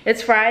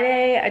 It's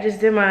Friday. I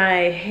just did my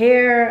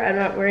hair. I'm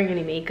not wearing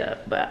any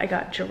makeup, but I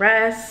got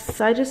dressed.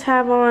 So I just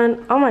have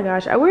on, oh my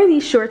gosh, I wear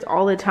these shorts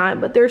all the time,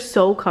 but they're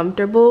so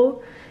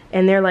comfortable.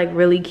 And they're like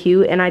really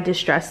cute, and I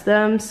distressed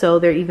them so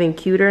they're even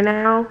cuter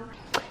now.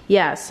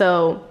 Yeah,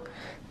 so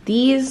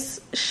these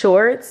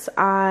shorts,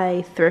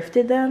 I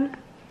thrifted them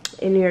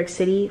in New York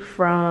City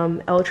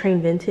from L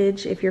Train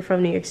Vintage. If you're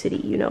from New York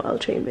City, you know L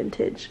Train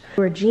Vintage.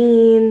 They were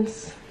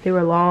jeans, they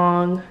were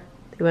long,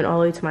 they went all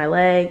the way to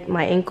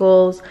my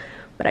ankles,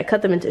 but I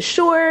cut them into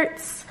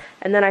shorts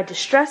and then I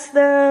distressed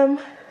them.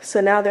 So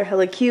now they're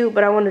hella cute,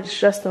 but I want to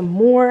distress them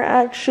more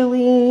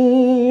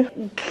actually.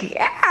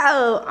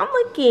 Yeah, I'm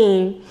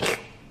looking,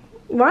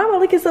 why am I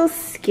looking so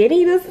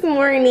skinny this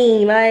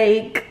morning?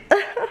 Like,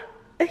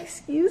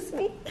 excuse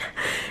me?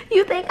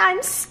 You think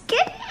I'm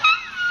skinny?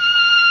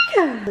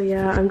 So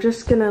yeah, I'm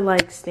just gonna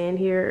like stand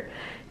here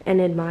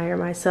and admire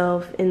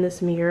myself in this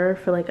mirror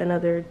for like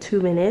another 2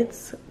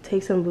 minutes,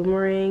 take some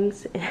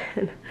boomerangs,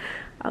 and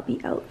I'll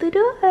be out the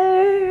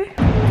door.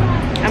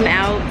 I'm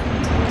out.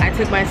 I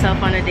took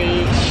myself on a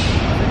date.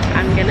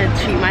 I'm gonna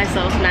treat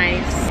myself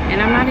nice. And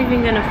I'm not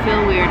even gonna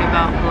feel weird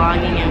about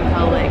vlogging in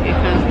public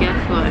because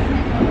guess what?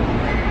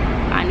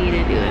 I need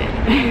to do it.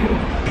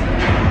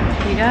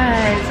 You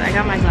guys, I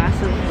got my glass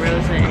of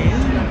rosé.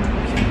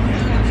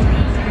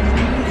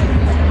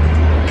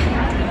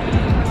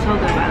 So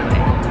good, by the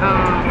way.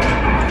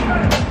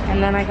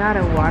 And then I got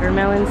a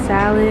watermelon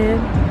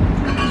salad.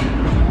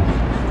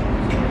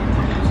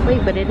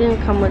 Wait, but it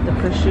didn't come with the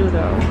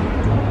prosciutto.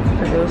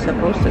 It was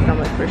supposed to come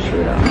with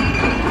prosciutto.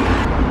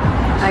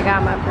 I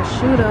got my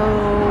prosciutto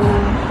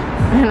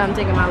and I'm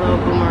taking my little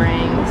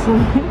boomerangs.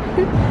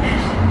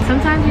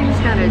 Sometimes you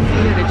just gotta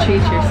treat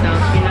yourself,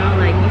 you know?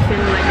 Like you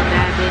feeling like a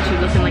bad bitch, you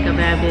looking like a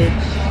bad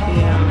bitch,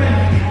 you know?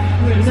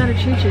 You gotta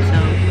treat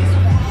yourself.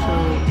 So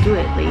do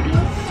it,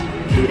 ladies.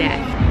 Do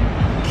that.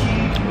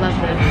 Love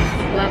this.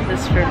 Love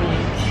this for me.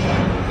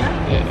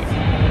 Yeah.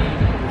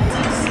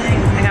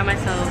 I got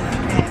myself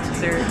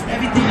dessert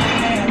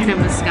and a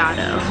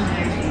Moscato.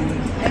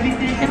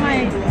 And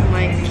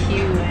my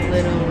cute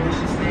little,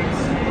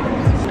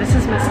 this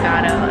is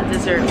Moscato, a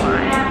dessert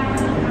wine.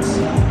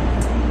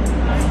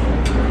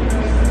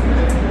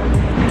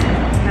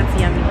 That's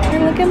yummy.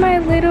 And look at my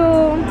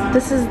little,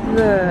 this is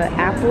the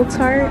apple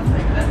tart,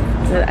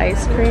 the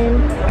ice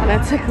cream. And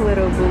I took a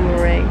little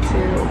boomerang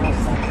too.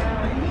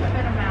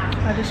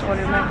 I just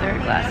ordered my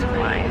 3rd glass of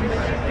wine.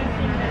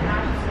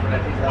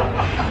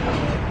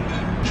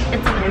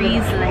 It's a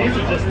Riesling.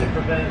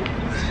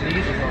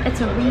 It's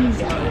a reason.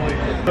 It's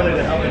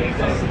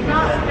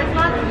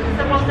not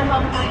supposed to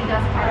help clean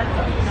dust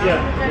particles.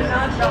 There's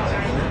not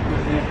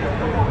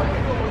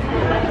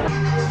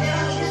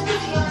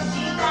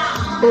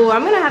Oh,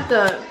 I'm gonna have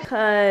to,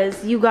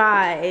 cause you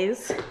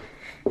guys,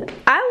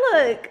 I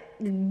look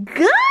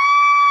good.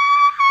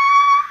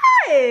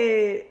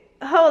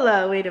 Hold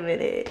on, wait a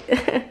minute.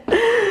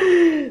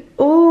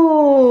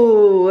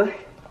 Ooh,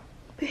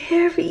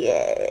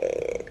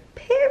 period.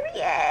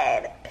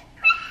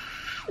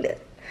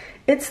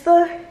 It's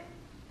the,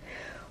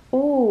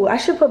 ooh, I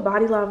should put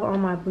body lava on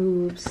my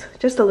boobs.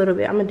 Just a little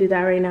bit, I'm gonna do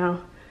that right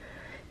now.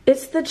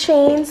 It's the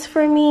chains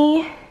for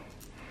me.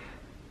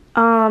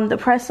 The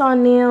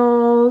press-on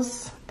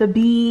nails, the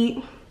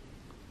bead,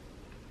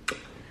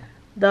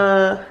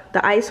 the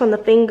ice on the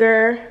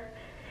finger,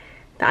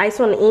 the ice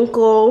on the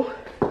ankle,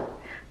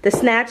 the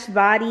snatched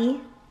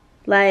body.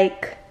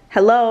 Like,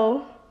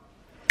 hello,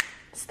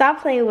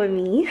 stop playing with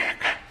me.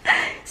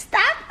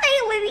 Stop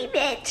playing with me,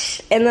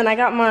 bitch. And then I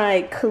got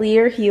my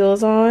clear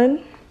heels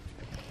on.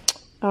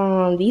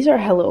 These are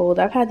hella old.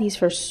 I've had these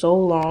for so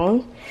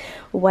long.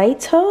 White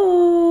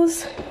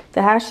toes.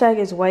 The hashtag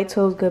is white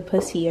toes good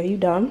pussy. Are you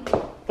dumb?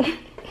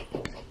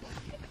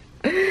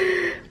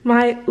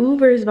 My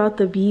Uber is about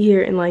to be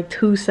here in like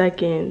 2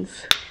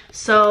 seconds.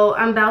 So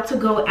I'm about to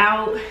go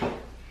out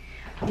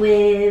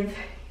with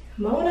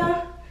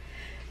Mona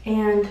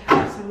and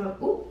some of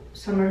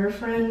her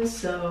friends.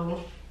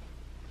 So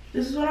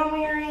this is what I'm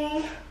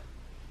wearing.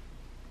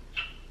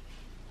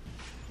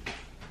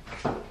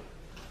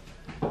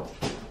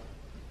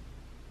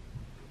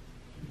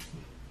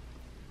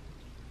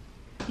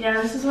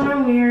 Yeah, this is what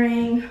I'm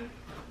wearing.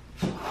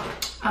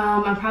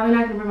 I'm probably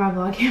not gonna bring my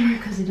vlog camera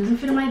because it doesn't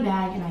fit in my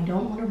bag and I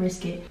don't want to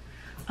risk it.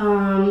 But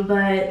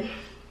I'm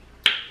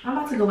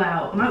about to go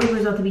out. My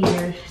Uber's about to be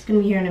here. It's gonna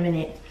be here in a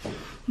minute.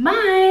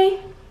 Bye.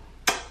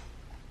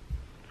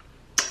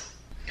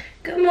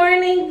 Good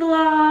morning,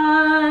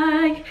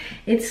 vlog.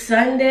 It's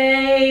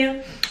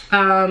Sunday.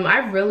 I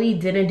really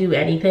didn't do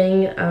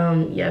anything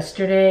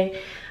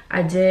yesterday.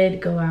 I did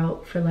go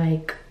out for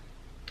like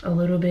a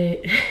little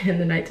bit in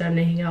the nighttime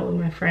to hang out with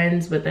my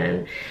friends, but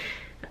then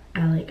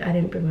I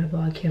didn't bring my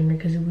vlog camera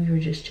because we were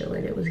just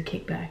chilling. It was a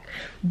kickback.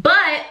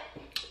 But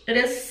it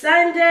is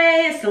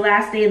Sunday. It's the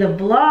last day of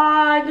the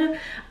vlog.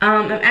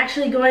 I'm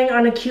actually going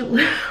on a cute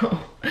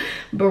little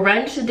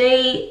brunch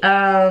date.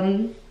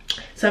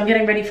 So I'm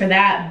getting ready for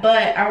that.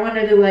 But I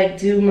wanted to like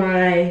do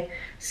my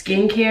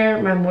skincare,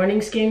 my morning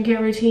skincare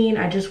routine.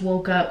 I just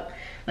woke up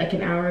like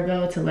an hour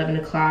ago. It's 11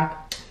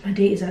 o'clock. My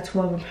date is at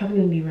 12. I'm probably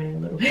gonna be running a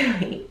little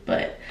bit late,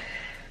 but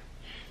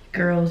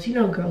girls, you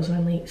know girls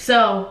run late.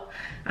 So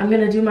I'm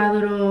gonna do my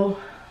little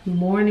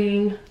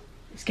morning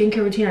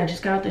skincare routine. I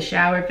just got out the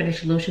shower,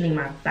 finished lotioning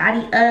my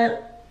body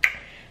up.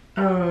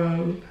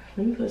 Let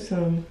me put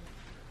some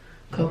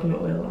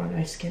coconut oil on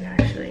my skin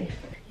actually.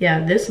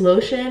 Yeah, this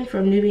lotion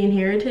from Nubian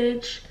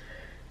Heritage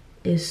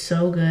is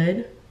so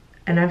good.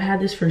 And I've had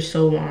this for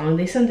so long.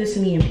 They sent this to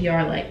me in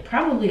PR like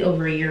probably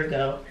over a year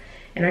ago.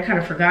 And I kind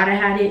of forgot I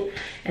had it.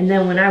 And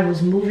then when I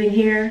was moving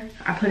here,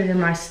 I put it in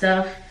my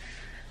stuff,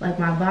 like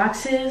my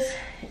boxes.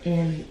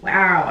 And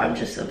wow, I'm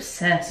just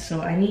obsessed.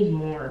 So I need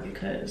more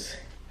because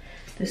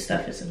this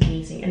stuff is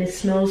amazing. And it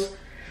smells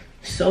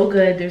so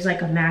good. There's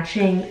like a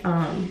matching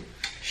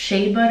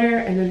shea butter.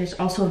 And then there's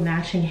also a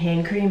matching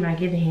hand cream. I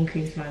give the hand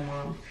cream to my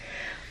mom.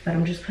 But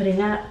I'm just putting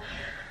that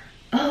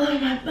all over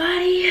my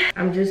body.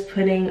 I'm just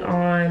putting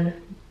on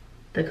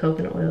the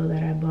coconut oil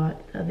that I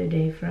bought the other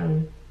day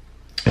from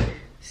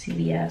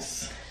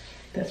CVS.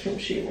 That's from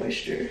Shea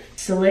Moisture.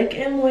 Slick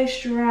and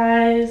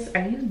moisturize.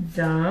 Are you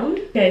dumb?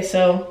 Okay,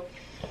 so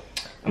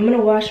I'm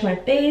gonna wash my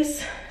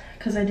face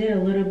because I did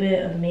a little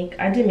bit of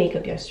I did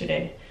makeup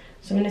yesterday.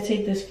 So I'm gonna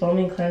take this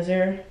foaming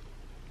cleanser,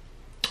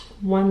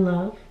 One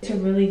Love. It's a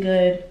really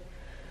good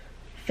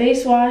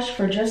face wash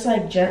for just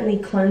like gently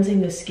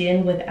cleansing the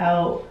skin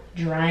without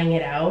drying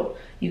it out.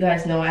 You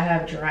guys know I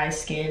have dry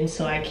skin,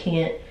 so I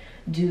can't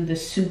do the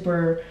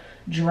super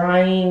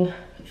drying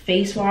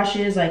face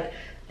washes like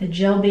the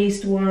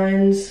gel-based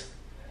ones.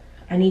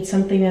 I need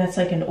something that's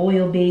like an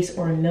oil base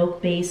or a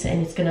milk base,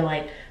 and it's gonna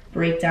like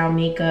break down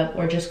makeup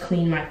or just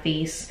clean my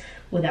face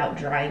without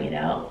drying it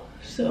out.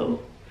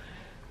 So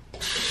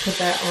put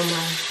that on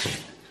my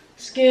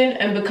skin.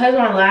 And because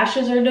my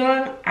lashes are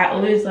done, I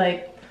always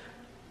like,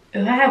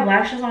 if I have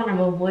lashes on,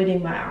 I'm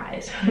avoiding my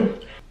eyes.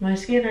 My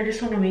skin, I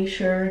just want to make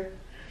sure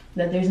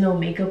that there's no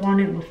makeup on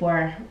it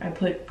before I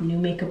put new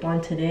makeup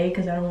on today,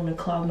 because I don't want to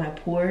clog my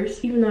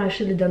pores. Even though I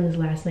should have done this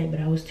last night, but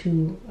I was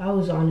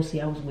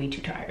way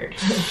too tired.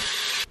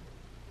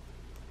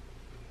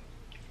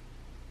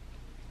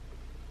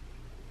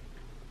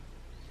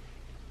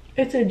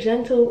 It's a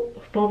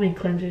gentle foaming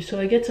cleanser, so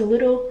it gets a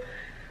little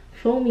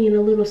foamy and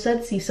a little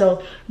sudsy,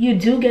 so you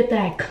do get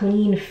that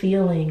clean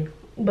feeling,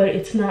 but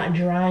it's not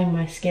drying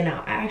my skin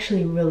out. I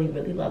actually really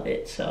love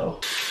it. So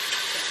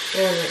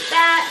there with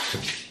that.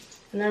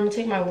 And then I'm gonna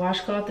take my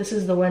washcloth. This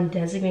is the one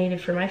designated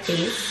for my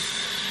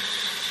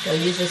face. Don't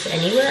use this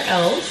anywhere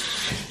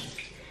else.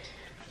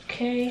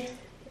 Okay,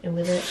 And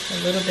with it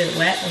a little bit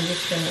wet, I'm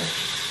just gonna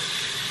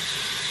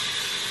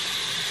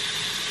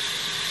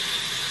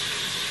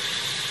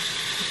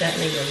that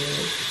nigga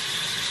move.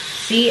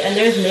 See, and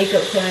there's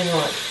makeup coming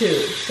on too,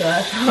 so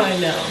that's how I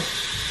know.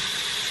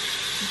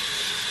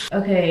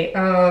 Okay,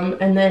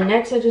 and then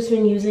next I've just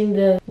been using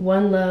the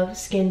One Love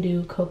Skin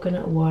Dew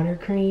Coconut Water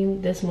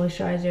Cream. This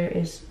moisturizer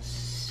is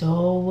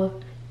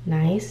so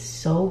nice,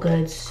 so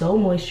good, so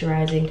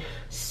moisturizing,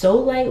 so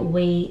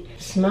lightweight,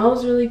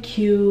 smells really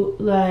cute,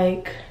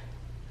 like,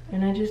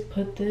 and I just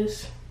put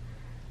this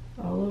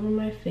all over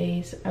my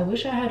face. I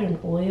wish I had an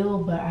oil,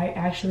 but I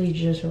actually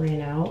just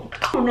ran out.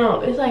 I don't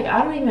know, it's like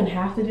I don't even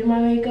have to do my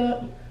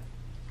makeup,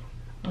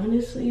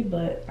 honestly,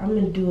 but I'm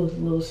gonna do a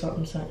little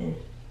something something.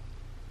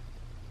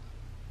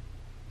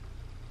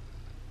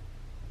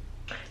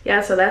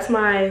 Yeah, so that's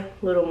my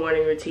little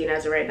morning routine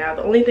as of right now.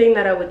 The only thing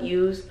that I would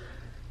use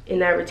in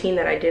that routine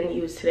that I didn't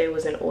use today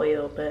was an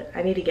oil, but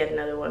I need to get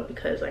another one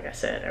because, like I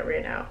said, I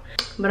ran out.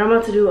 But I'm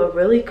about to do a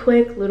really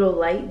quick little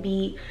light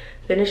beat,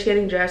 finish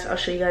getting dressed. I'll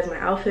show you guys my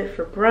outfit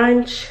for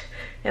brunch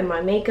and my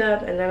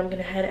makeup, and then I'm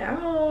gonna head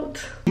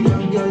out.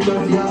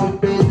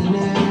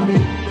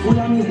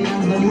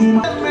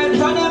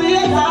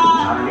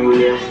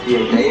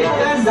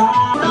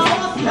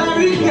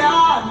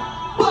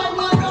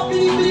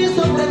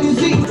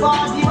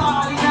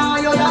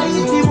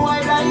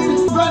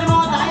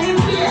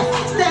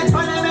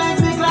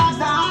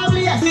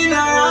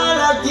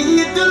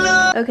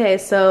 Okay,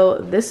 so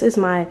this is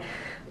my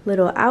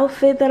little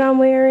outfit that I'm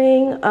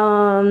wearing.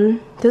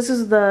 This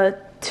is the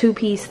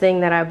two-piece thing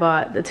that I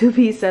bought, the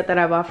two-piece set that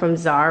I bought from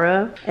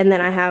Zara. And then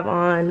I have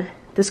on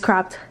this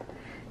cropped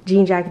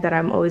jean jacket that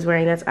I'm always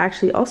wearing that's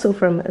actually also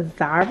from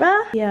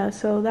Zara. Yeah,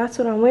 so that's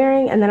what I'm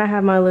wearing. And then I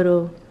have my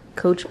little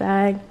Coach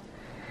bag.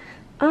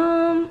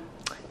 The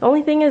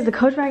only thing is the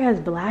Coach bag has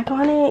black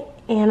on it,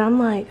 and I'm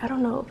like, I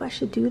don't know if I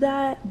should do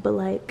that, but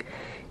like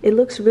it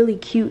looks really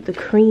cute, the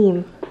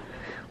cream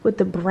with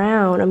the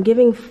brown. I'm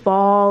giving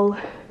fall.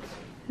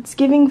 It's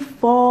giving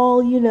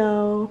fall, you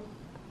know.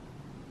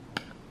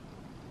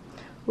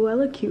 Oh, I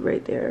look cute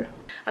right there.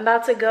 I'm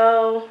about to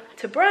go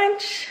to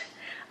brunch,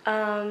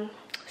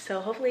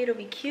 so hopefully it'll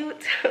be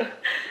cute.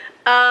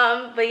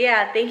 But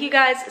yeah, thank you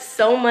guys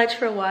so much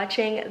for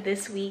watching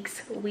this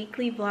week's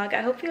weekly vlog.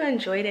 I hope you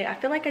enjoyed it. I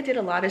feel like I did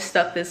a lot of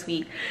stuff this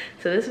week,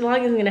 so this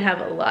vlog is gonna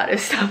have a lot of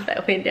stuff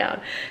that went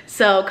down.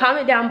 So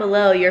comment down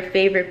below your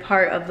favorite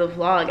part of the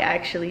vlog.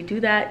 Actually, do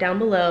that down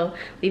below.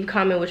 Leave a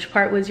comment which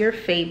part was your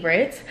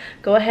favorite.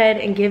 Go ahead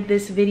and give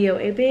this video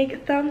a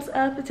big thumbs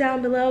up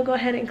down below. Go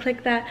ahead and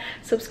click that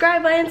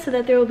subscribe button so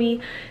that there will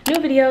be new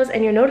videos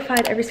and you're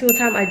notified every single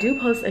time I do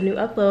post a new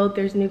upload.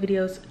 There's new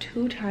videos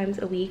 2 times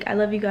a week. I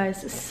love you guys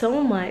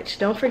so much.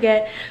 Don't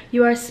forget,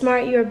 you are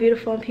smart, you are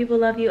beautiful, and people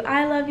love you.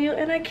 I love you,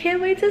 and I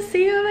can't wait to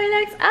see you in my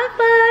next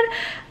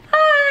upload.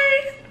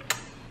 Bye.